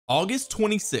August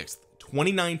 26th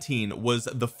 2019 was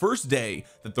the first day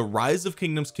that the Rise of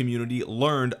Kingdoms community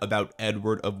learned about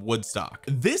Edward of Woodstock.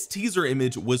 This teaser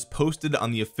image was posted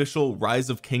on the official Rise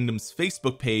of Kingdoms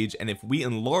Facebook page, and if we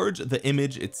enlarge the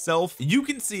image itself, you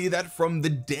can see that from the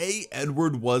day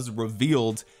Edward was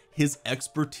revealed, his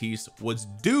expertise was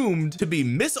doomed to be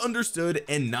misunderstood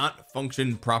and not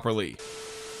function properly.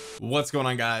 What's going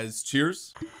on, guys?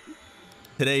 Cheers.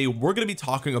 Today we're going to be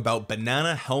talking about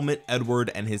Banana Helmet Edward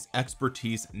and his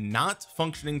expertise not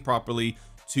functioning properly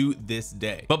to this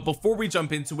day. But before we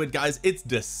jump into it, guys, it's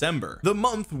December, the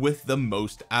month with the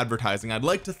most advertising. I'd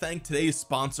like to thank today's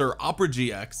sponsor, Opera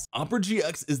GX. Opera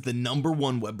GX is the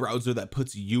 #1 web browser that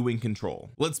puts you in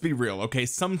control. Let's be real, okay?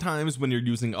 Sometimes when you're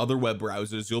using other web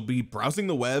browsers, you'll be browsing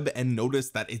the web and notice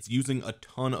that it's using a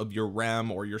ton of your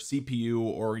RAM or your CPU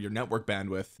or your network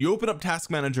bandwidth. You open up Task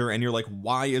Manager and you're like,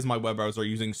 why is my web browser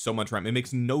using so much RAM? It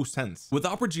makes no sense. With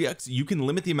Opera GX, you can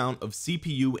limit the amount of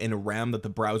CPU and RAM that the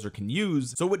browser can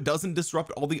use, so it doesn't disrupt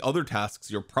all the other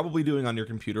tasks you're probably doing on your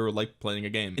computer, like playing a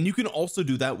game. And you can also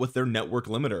do that with their network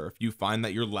limiter. If you find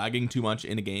that you're lagging too much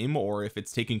in a game, or if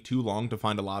it's taking too long to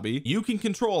find a lobby, you can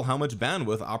control how much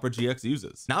bandwidth Opera GX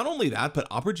uses. Not only that, but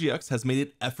Opera GX has made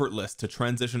it effortless to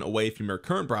transition away from your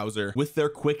current browser with their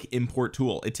quick import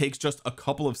tool. It takes just a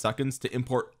couple of seconds to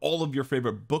import all of your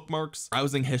favorite bookmarks,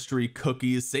 browsing history,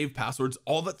 cookies, save passwords,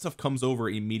 all that stuff comes over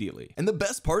immediately. And the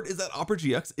best part is that Opera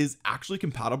GX is actually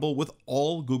compatible with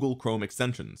all Google Chrome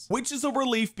extensions, which is a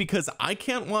relief because I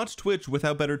can't watch Twitch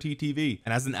without Better TV.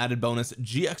 And as an added bonus,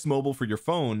 GX Mobile for your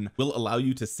phone will allow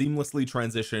you to seamlessly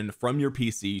transition from your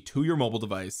PC to your mobile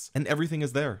device, and everything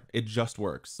is there. It just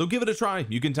works. So give it a try.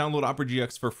 You can download Opera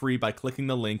GX for free by clicking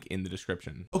the link in the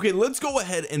description. Okay, let's go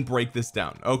ahead and break this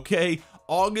down. Okay,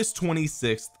 August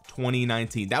 26th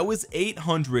 2019, that was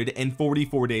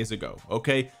 844 days ago.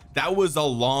 Okay, that was a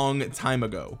long time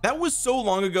ago. That was so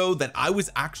long ago that I was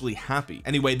actually happy.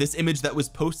 Anyway, this image that was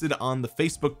posted on the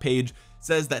Facebook page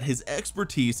says that his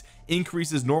expertise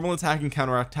increases normal attack and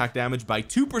counter attack damage by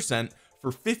 2%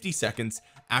 for 50 seconds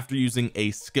after using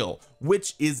a skill,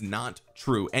 which is not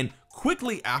true. And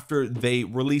quickly after they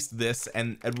released this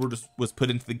and Edward was put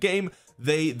into the game,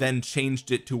 they then changed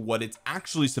it to what it's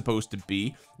actually supposed to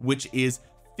be, which is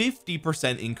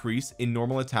 50% increase in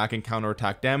normal attack and counter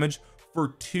attack damage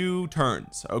for 2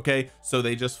 turns. Okay, so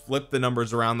they just flip the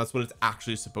numbers around. That's what it's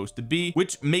actually supposed to be,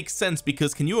 which makes sense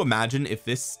because can you imagine if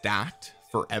this stacked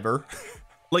forever?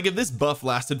 Like if this buff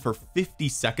lasted for 50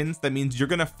 seconds, that means you're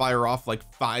gonna fire off like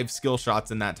 5 skill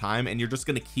shots in that time, and you're just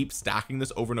gonna keep stacking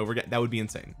this over and over again. That would be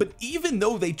insane. But even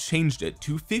though they changed it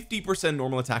to 50%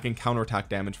 normal attack and counter attack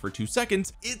damage for 2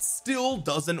 seconds, it still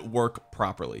doesn't work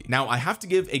properly. Now I have to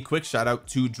give a quick shout out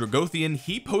to Dragothian.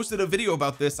 He posted a video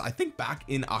about this, I think back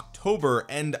in October,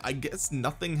 and I guess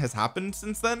nothing has happened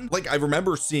since then. Like I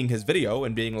remember seeing his video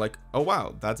and being like, oh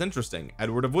wow, that's interesting.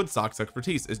 Edward of Woodstock's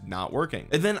expertise is not working.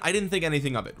 And then I didn't think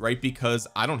anything of it, right? Because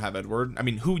I don't have Edward. I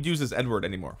mean, who uses Edward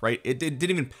anymore, right? It didn't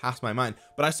even pass my mind.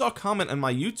 But I saw a comment on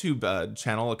my YouTube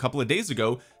channel a couple of days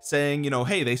ago saying, you know,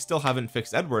 hey, they still haven't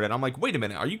fixed Edward. And I'm like, wait a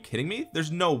minute, are you kidding me?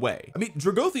 There's no way. I mean,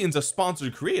 Dragothian's a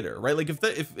sponsored creator, right? Like if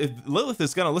Lilith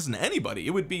is gonna listen to anybody,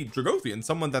 it would be Dragothian,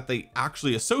 someone that they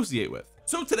actually associate with.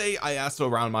 So today I asked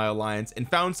around my alliance and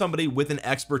found somebody with an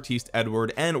expertise to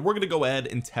Edward, and we're gonna go ahead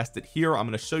and test it here. I'm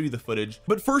gonna show you the footage,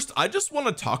 but first I just want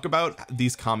to talk about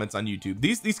these comments on YouTube.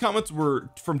 These comments were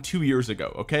from 2 years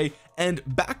ago, okay? And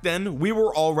back then we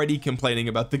were already complaining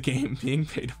about the game being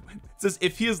pay to win. It says,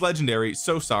 if he is legendary,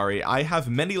 so sorry, I have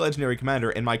many legendary commander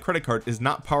and my credit card is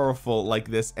not powerful like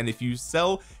this, and if you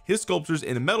sell his sculptures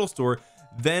in a metal store,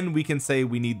 then we can say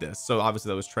we need this. So obviously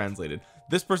that was translated.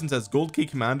 This person says gold key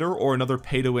commander or another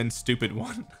pay to win stupid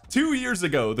one. 2 years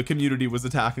ago the community was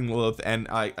attacking Lilith, and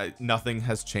nothing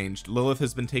has changed. Lilith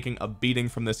has been taking a beating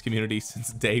from this community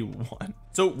since day 1.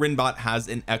 So Rinbot has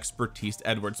an expertise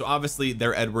Edward, so obviously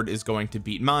their Edward is going to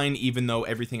beat mine, even though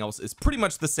everything else is pretty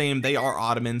much the same. They are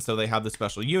Ottoman, so they have the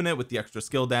special unit with the extra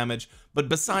skill damage, but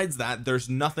besides that there's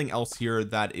nothing else here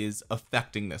that is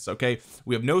affecting this. Okay,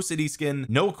 we have no city skin,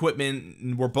 no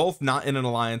equipment, we're both not in an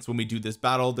alliance when we do this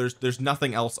battle. There's nothing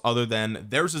else other than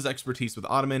theirs is expertise with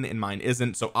Ottoman and mine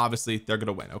isn't, so obviously they're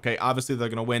gonna win. Okay, obviously they're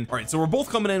gonna win. All right, so we're both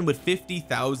coming in with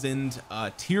 50,000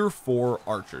 tier 4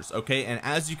 archers. Okay, and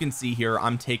as you can see here,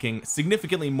 I'm taking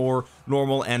significantly more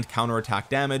normal and counter attack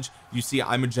damage. You see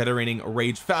I'm generating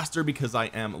rage faster because I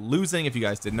am losing. If you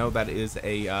guys didn't know, that is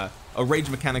a rage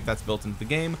mechanic that's built into the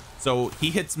game. So he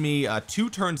hits me 2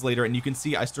 turns later, and you can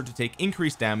see I start to take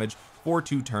increased damage for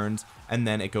 2 turns, and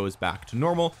then it goes back to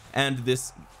normal. And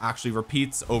this actually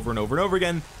repeats over and over and over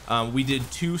again. We did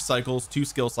 2 skill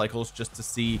cycles, just to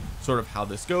see sort of how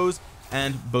this goes,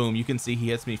 and boom, you can see he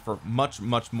hits me for much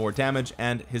more damage,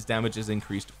 and his damage is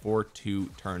increased for 2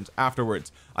 turns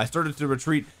afterwards. I started to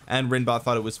retreat, and Rinbot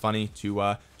thought it was funny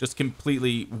to just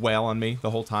completely wail on me the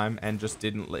whole time, and just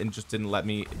didn't let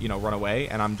me, you know, run away.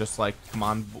 And I'm just like, come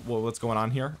on, what's going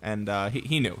on here? And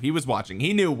he knew, he was watching,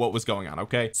 he knew what was going on.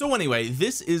 Okay, so anyway,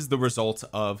 this is the result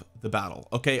of the battle.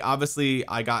 Okay, obviously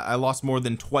I lost more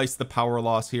than twice the power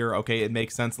loss here. Okay, it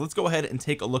makes sense. Let's go ahead and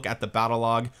take a look at the battle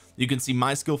log. You can see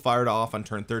my skill fired off on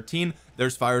turn 13,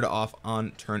 theirs fired off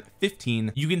on turn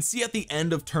 15. You can see at the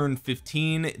end of turn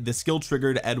 15 the skill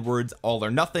triggered Edward's all or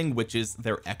nothing, which is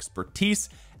their expertise,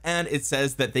 and it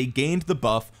says that they gained the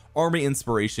buff army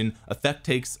inspiration, effect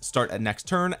takes start at next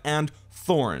turn, and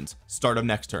thorns start of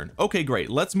next turn. Okay, great,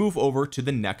 let's move over to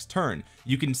the next turn.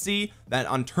 You can see that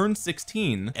on turn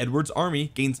 16 Edward's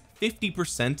army gains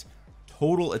 50%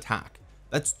 total attack.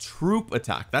 That's troop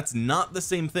attack. That's not the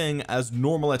same thing as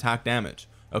normal attack damage.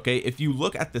 Okay, if you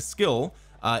look at the skill,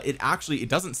 it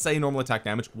doesn't say normal attack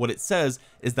damage. What it says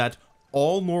is that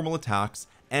all normal attacks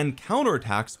and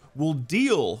counterattacks will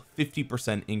deal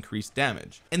 50% increased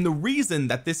damage. And the reason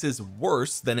that this is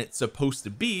worse than it's supposed to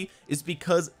be is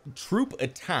because troop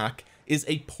attack is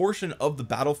a portion of the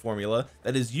battle formula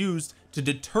that is used to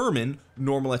determine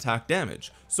normal attack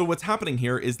damage. So what's happening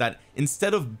here is that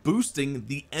instead of boosting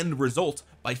the end result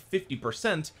by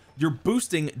 50%, you're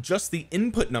boosting just the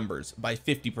input numbers by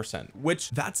 50%,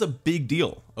 which that's a big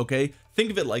deal. Okay,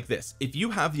 think of it like this: if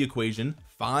you have the equation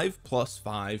 5 plus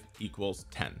 5 equals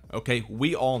 10, okay,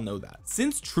 we all know that.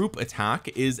 Since troop attack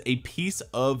is a piece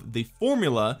of the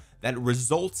formula that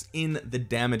results in the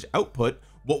damage output,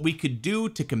 what we could do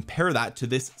to compare that to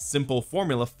this simple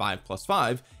formula 5 plus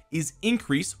 5 is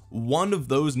increase one of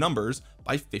those numbers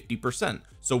by 50%.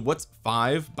 So what's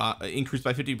 5 increased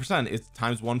by 50%? Is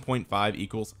times 1.5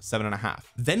 equals 7.5.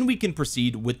 Then we can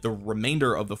proceed with the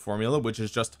remainder of the formula, which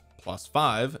is just plus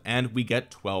 5, and we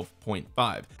get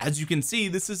 12.5. As you can see,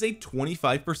 this is a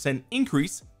 25%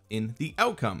 increase in the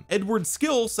outcome. Edward's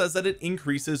skill says that it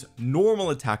increases normal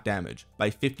attack damage by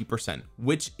 50%,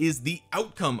 which is the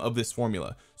outcome of this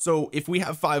formula. So if we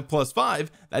have 5 plus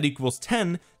 5, that equals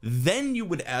 10, then you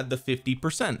would add the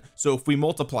 50%. So if we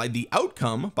multiply the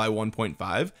outcome by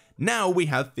 1.5, now we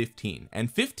have 15,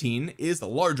 and 15 is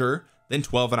larger than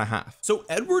 12.5. So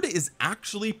Edward is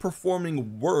actually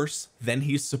performing worse than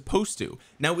he's supposed to.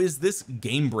 Now, is this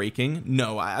game breaking?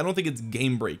 No, I don't think it's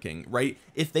game breaking, right?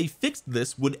 If they fixed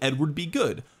this, would Edward be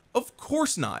good? Of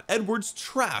course not. Edward's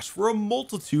trash for a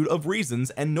multitude of reasons,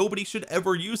 and nobody should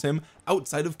ever use him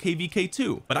outside of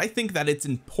kvk2. But I think that it's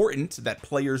important that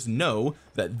players know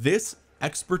that this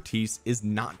expertise is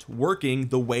not working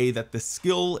the way that the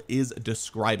skill is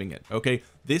describing it. Okay,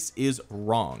 this is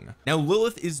wrong. Now,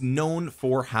 Lilith is known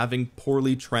for having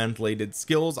poorly translated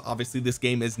skills. Obviously this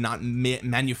game is not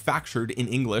manufactured in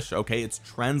English. Okay, it's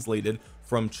translated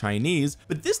from Chinese,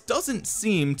 but this doesn't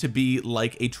seem to be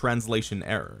like a translation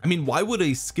error. I mean, why would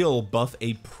a skill buff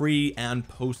a pre and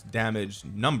post damage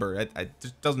number? It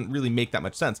just doesn't really make that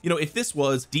much sense. You know, if this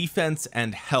was defense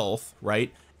and health,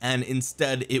 right, and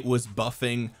instead it was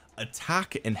buffing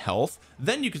attack and health,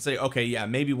 then you could say, okay, yeah,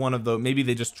 maybe maybe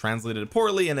they just translated it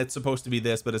poorly and it's supposed to be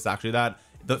this, but it's actually that.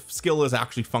 The skill is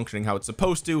actually functioning how it's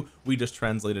supposed to, we just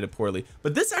translated it poorly.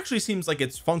 But this actually seems like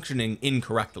it's functioning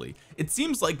incorrectly. It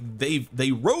seems like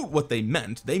they wrote what they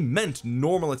meant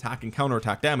normal attack and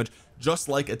counterattack damage, just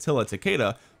like Attila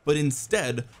Takeda, but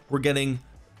instead we're getting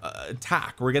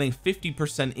attack, we're getting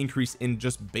 50% increase in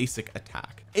just basic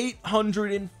attack.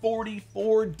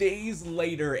 844 days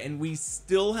later, and we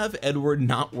still have Edward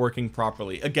not working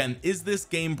properly. Again, is this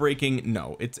game breaking?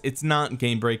 No, it's not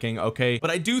game breaking. Okay, but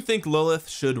I do think Lilith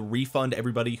should refund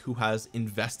everybody who has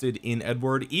invested in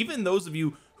Edward, even those of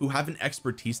you who haven't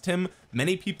expertised him.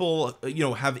 Many people, you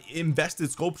know, have invested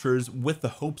sculptures with the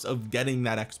hopes of getting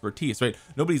that expertise, right?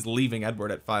 Nobody's leaving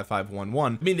Edward at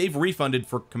 5511. I mean, they've refunded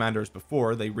for commanders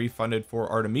before. They refunded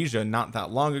for Artemisia not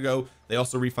that long ago. They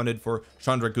also refunded for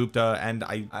Chandragupta, and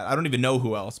I don't even know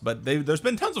who else, but there's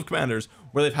been tons of commanders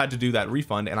where they've had to do that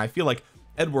refund, and I feel like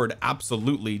Edward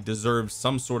absolutely deserves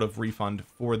some sort of refund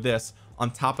for this.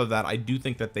 On top of that, I do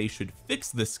think that they should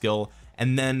fix this skill,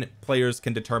 and then players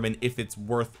can determine if it's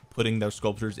worth putting their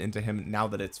sculptures into him now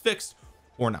that it's fixed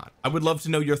or not? I would love to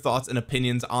know your thoughts and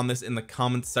opinions on this in the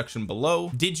comments section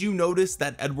below. Did you notice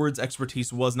that Edward's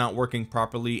expertise was not working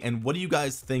properly, and what do you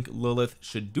guys think Lilith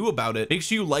should do about it? Make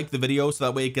sure you like the video so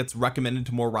that way it gets recommended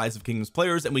to more Rise of Kingdoms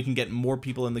players and we can get more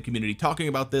people in the community talking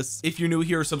about this. If you're new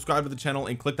here, subscribe to the channel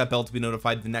and click that bell to be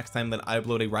notified the next time that I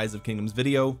upload a Rise of Kingdoms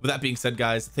video. With that being said,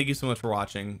 guys, thank you so much for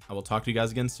watching. I will talk to you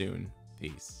guys again soon.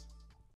 Peace.